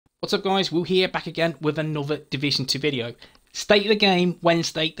What's up guys, Woo here, back again with another Division 2 video. State of the game,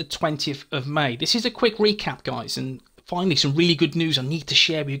 Wednesday the 20th of May. This is a quick recap guys, and finally some really good news I need to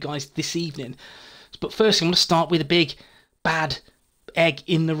share with you guys this evening. But first I'm going to start with a big bad egg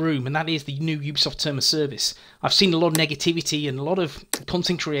in the room, and that is the new Ubisoft term of service. I've seen a lot of negativity and a lot of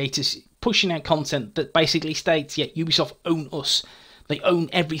content creators pushing out content that basically states, yeah, Ubisoft own us. They own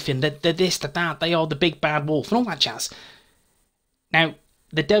everything, they're this, they're that, they are the big bad wolf and all that jazz. Now,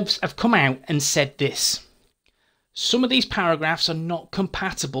 the devs have come out and said this. Some of these paragraphs are not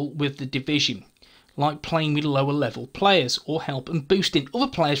compatible with the Division, like playing with lower level players or help and boosting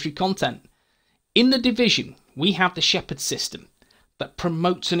other players through content. In the Division, we have the Shepherd system that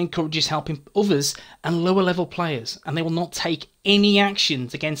promotes and encourages helping others and lower level players, and they will not take any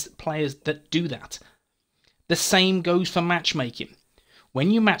actions against players that do that. The same goes for matchmaking. When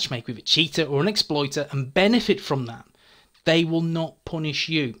you matchmake with a cheater or an exploiter and benefit from that, they will not punish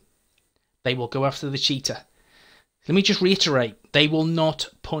you. They will go after the cheater. Let me just reiterate, they will not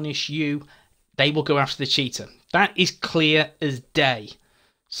punish you. They will go after the cheater. That is clear as day.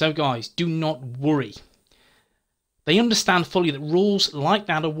 So guys, do not worry. They understand fully that rules like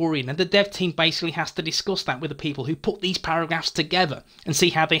that are worrying, and the dev team basically has to discuss that with the people who put these paragraphs together and see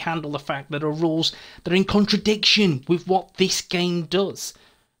how they handle the fact that there are rules that are in contradiction with what this game does.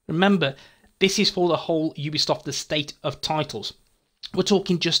 Remember, this is for the whole Ubisoft estate of titles. We're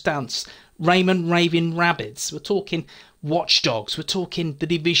talking Just Dance, Rayman Raving Rabbids, we're talking Watch Dogs, we're talking The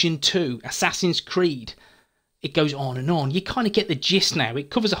Division 2, Assassin's Creed. It goes on and on. You kind of get the gist now. It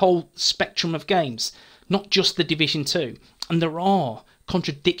covers a whole spectrum of games, not just The Division 2. And there are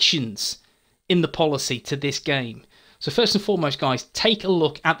contradictions in the policy to this game. So first and foremost, guys, take a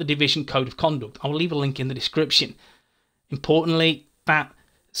look at the Division Code of Conduct. I'll leave a link in the description. Importantly, that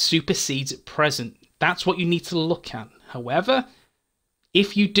supersedes at present. That's what you need to look at. However,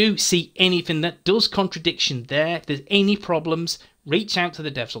 if you do see anything that does contradiction there, if there's any problems, reach out to the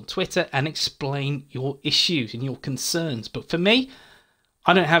devs on Twitter and explain your issues and your concerns. But for me,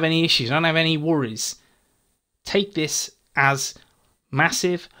 I don't have any issues. I don't have any worries. Take this as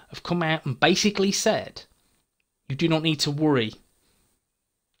Massive have come out and basically said you do not need to worry.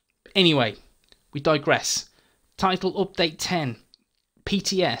 Anyway, we digress. Title Update 10.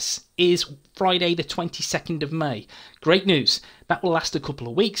 PTS is Friday the 22nd of May. Great news. That will last a couple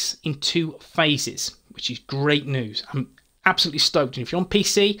of weeks in 2 phases, which is great news. I'm absolutely stoked. And if you're on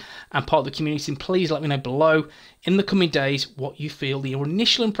PC and part of the community, please let me know below in the coming days what you feel your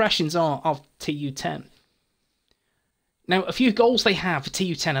initial impressions are of TU10. Now, a few goals they have for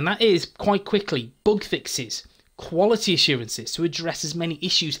TU10, and that is, quite quickly, bug fixes, quality assurances to address as many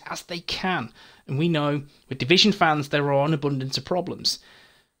issues as they can. And we know with Division fans there are an abundance of problems.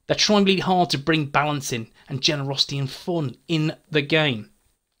 They're trying really hard to bring balance in and generosity and fun in the game.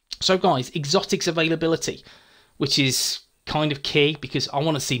 So guys, exotics availability, which is kind of key because I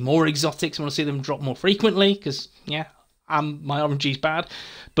want to see more exotics. I want to see them drop more frequently because, yeah, my RNG is bad.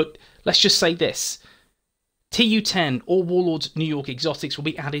 But let's just say this. TU10 or Warlords New York exotics will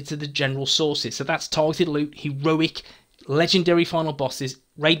be added to the general sources. So that's targeted loot, heroic, legendary final bosses,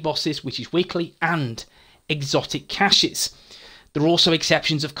 raid bosses, which is weekly, and exotic caches. There are also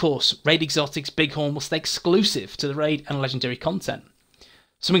exceptions, of course. Raid exotics, Bighorn will stay exclusive to the raid and legendary content.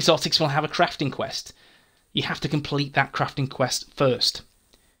 Some exotics will have a crafting quest. You have to complete that crafting quest first.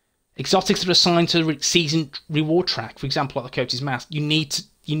 Exotics that are assigned to the season reward track, for example, like the Coach's Mask, you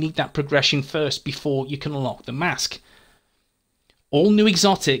need that progression first before you can unlock the mask. All new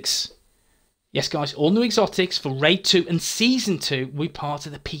exotics, yes guys, all new exotics for Raid 2 and Season 2 will be part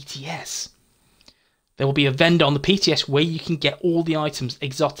of the PTS. There will be a vendor on the PTS where you can get all the items,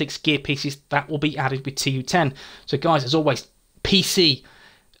 exotics, gear pieces, that will be added with TU10. So guys, as always, PC,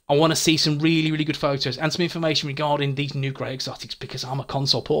 I want to see some really, really good photos and some information regarding these new grey exotics because I'm a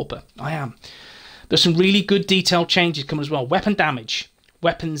console pauper. I am. There's some really good detailed changes coming as well. Weapon damage,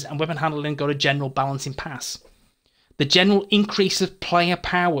 weapons and weapon handling got a general balancing pass. The general increase of player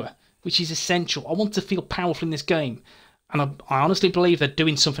power, which is essential. I want to feel powerful in this game. And I honestly believe they're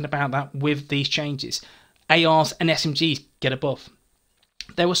doing something about that with these changes. ARs and SMGs get a buff.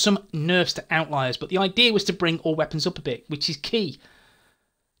 There were some nerfs to outliers, but the idea was to bring all weapons up a bit, which is key.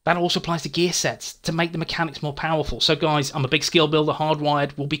 That also applies to gear sets, to make the mechanics more powerful. So guys, I'm a big skill builder,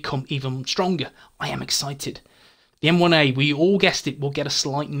 Hardwired will become even stronger. I am excited. The M1A, we all guessed it, will get a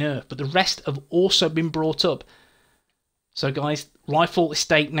slight nerf, but the rest have also been brought up. So guys, rifle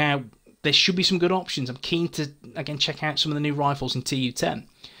estate now, there should be some good options. I'm keen to, again, check out some of the new rifles in TU10.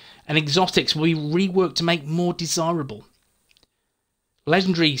 And exotics will be reworked to make more desirable.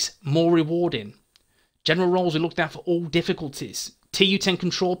 Legendaries, more rewarding. General roles are looked at for all difficulties. TU10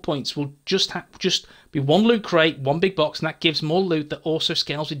 control points will just be one loot crate, one big box, and that gives more loot that also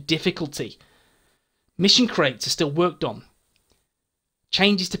scales with difficulty. Mission crates are still worked on.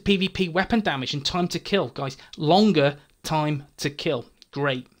 Changes to PvP weapon damage and time to kill, guys. Longer time to kill.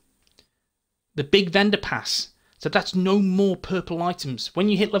 Great. The big vendor pass. So that's no more purple items. When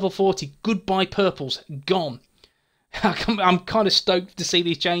you hit level 40, goodbye purples, gone. I'm kind of stoked to see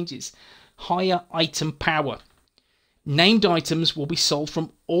these changes. Higher item power. Named items will be sold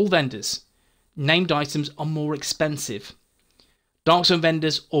from all vendors. Named items are more expensive. Dark Zone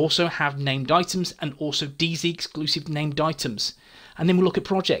vendors also have named items and also DZ exclusive named items. And then we'll look at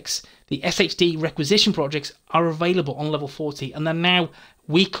projects. The SHD requisition projects are available on level 40 and they're now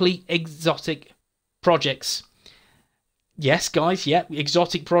weekly exotic projects. Yes, guys, yeah,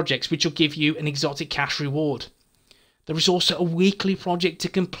 exotic projects which will give you an exotic cash reward. There is also a weekly project to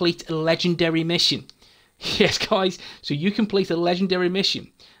complete a legendary mission. Yes, guys, so you complete a legendary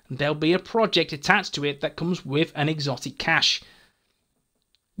mission and there'll be a project attached to it that comes with an exotic cache.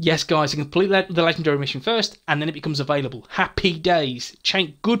 Yes, guys, you complete the legendary mission first and then it becomes available. Happy days.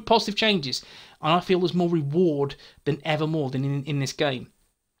 Good positive changes. And I feel there's more reward than ever more than in this game.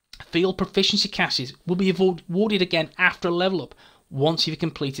 Field proficiency caches will be awarded again after a level up once you've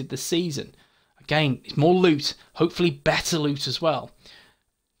completed the season. Again, it's more loot, hopefully better loot as well.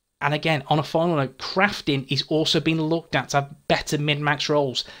 And again, on a final note, crafting is also being looked at to have better min-max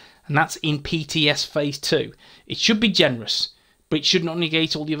rolls. And that's in PTS Phase 2. It should be generous, but it should not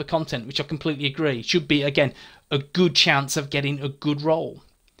negate all the other content, which I completely agree. It should be, again, a good chance of getting a good roll.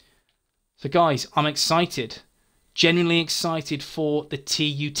 So guys, I'm excited. Genuinely excited for the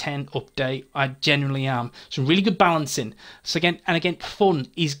TU10 update. I genuinely am. Some really good balancing. So again, fun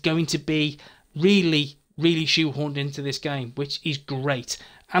is going to be really shoehorned into this game, which is great.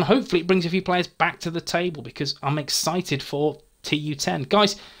 And hopefully it brings a few players back to the table because I'm excited for TU10.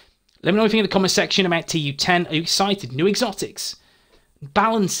 Guys, let me know what you think in the comment section about TU10. Are you excited? New exotics,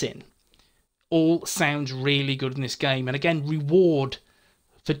 balancing, all sounds really good in this game. And again, reward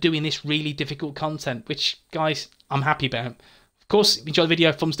for doing this really difficult content, which, guys, I'm happy about. Of course, if you enjoyed the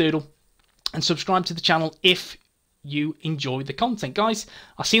video, thumbs doodle, and subscribe to the channel if you enjoy the content. Guys,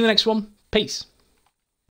 I'll see you in the next one. Peace.